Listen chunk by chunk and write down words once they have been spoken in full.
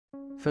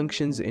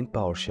Functions in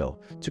PowerShell.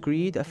 To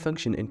create a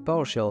function in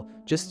PowerShell,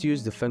 just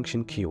use the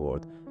function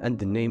keyword and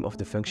the name of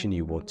the function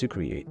you want to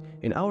create.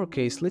 In our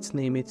case, let's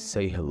name it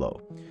say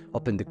hello.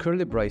 Open the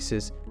curly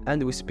braces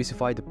and we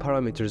specify the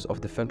parameters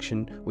of the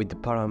function with the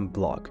param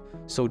block.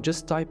 So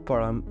just type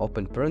param,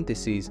 open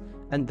parentheses,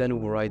 and then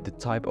we'll write the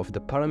type of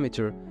the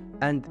parameter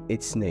and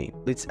its name.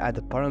 Let's add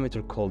a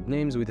parameter called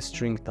names with a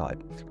string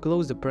type.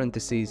 Close the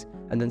parentheses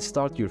and then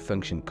start your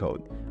function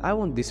code. I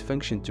want this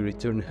function to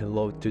return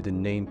hello to the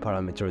name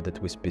parameter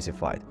that we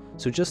specified.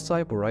 So just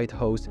type right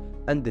host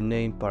and the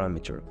name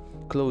parameter.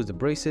 Close the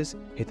braces,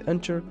 hit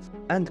enter,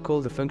 and call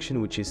the function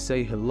which is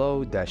say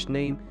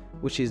hello-name,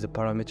 which is the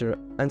parameter,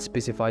 and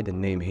specify the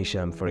name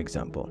Hisham, for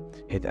example.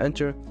 Hit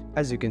enter.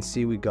 As you can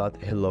see, we got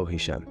hello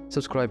Hisham.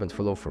 Subscribe and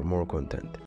follow for more content.